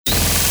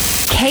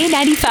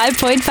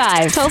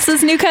K95.5,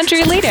 Tulsa's new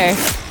country leader.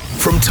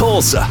 From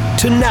Tulsa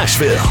to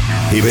Nashville,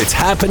 if it's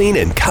happening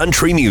in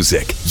country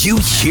music, you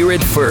hear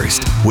it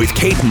first with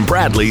Cait and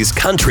Bradley's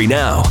Country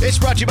Now. It's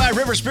brought to you by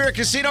River Spirit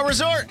Casino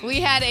Resort.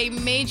 We had a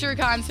major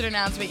concert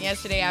announcement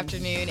yesterday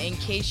afternoon. In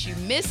case you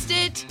missed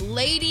it,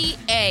 Lady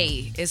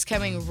A is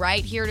coming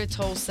right here to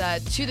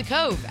Tulsa, to the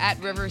Cove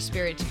at River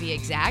Spirit to be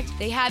exact.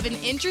 They have an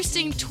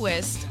interesting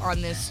twist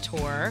on this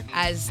tour,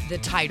 as the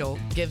title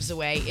gives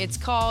away. It's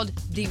called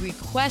the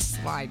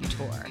Request Line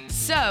Tour.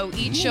 So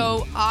each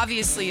show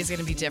obviously is going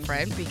to be different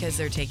because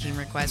they're taking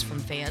requests from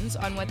fans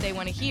on what they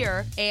want to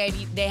hear. And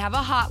they have a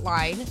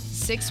hotline,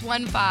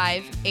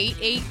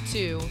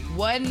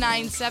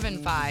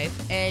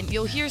 615-882-1975, and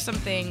you'll hear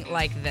something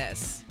like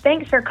this.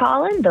 Thanks for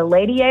calling the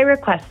Lady A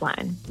request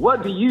line.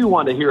 What do you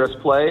want to hear us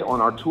play on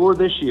our tour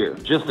this year?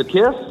 Just a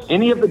Kiss?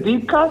 Any of the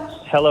deep cuts?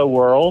 Hello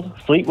World,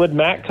 Fleetwood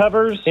Mac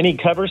covers, any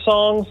cover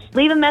songs?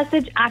 Leave a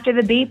message after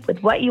the beep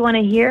with what you want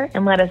to hear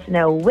and let us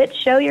know which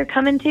show you're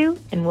coming to,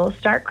 and we'll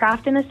start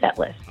crafting a set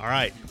list. All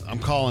right, I'm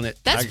calling it.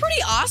 That's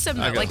pretty awesome,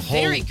 though. Like,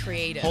 very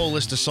creative. Whole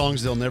list of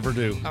songs they'll never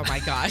do. Oh, my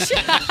gosh.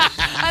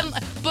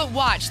 But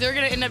watch, they're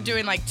going to end up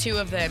doing like two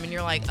of them, and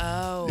you're like,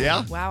 oh,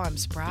 yeah? Wow, I'm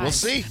surprised. We'll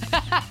see.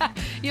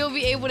 You'll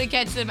be able to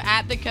catch them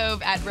at the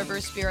Cove at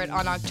River Spirit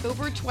on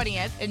October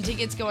 20th, and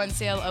tickets go on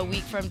sale a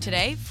week from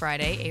today,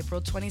 Friday, April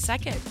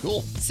 22nd.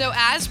 Cool. So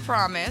as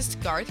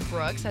promised, Garth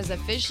Brooks has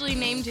officially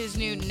named his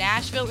new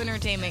Nashville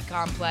entertainment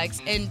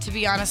complex, and to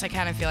be honest, I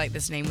kind of feel like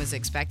this name was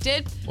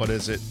expected. What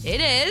is it? It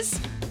is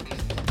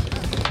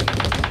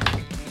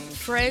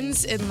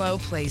Friends in Low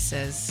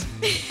Places.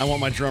 I want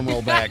my drum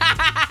roll back.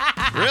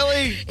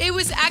 Really? It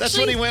was actually... That's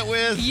what he went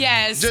with?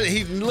 Yes.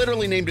 He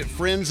literally named it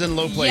Friends in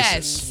Low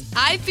Places. Yes.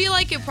 I feel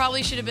like it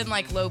probably should have been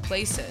like Low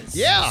Places.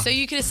 Yeah. So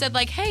you could have said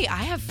like, hey,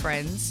 I have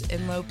friends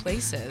in low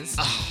places.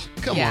 Oh,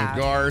 come on,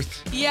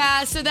 Garth.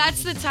 Yeah, so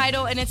that's the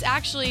title, and it's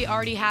actually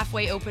already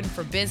halfway open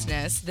for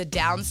business. The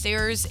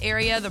downstairs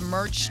area, the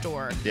merch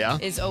store,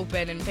 is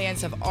open, and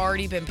fans have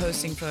already been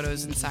posting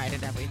photos inside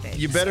and everything.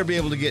 You better be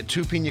able to get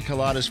 2 pina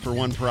coladas for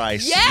one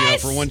price.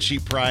 Yes! For one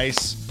cheap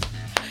price.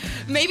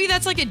 Maybe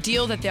that's like a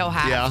deal that they'll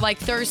have. Yeah. Like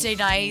Thursday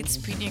nights,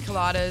 pina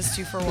coladas,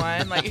 2 for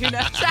 1. Like, who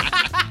knows?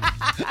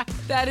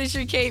 That is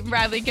your Cait and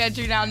Bradley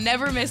Country Now.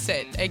 Never miss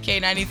it at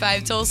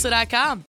K95Tulsa.com.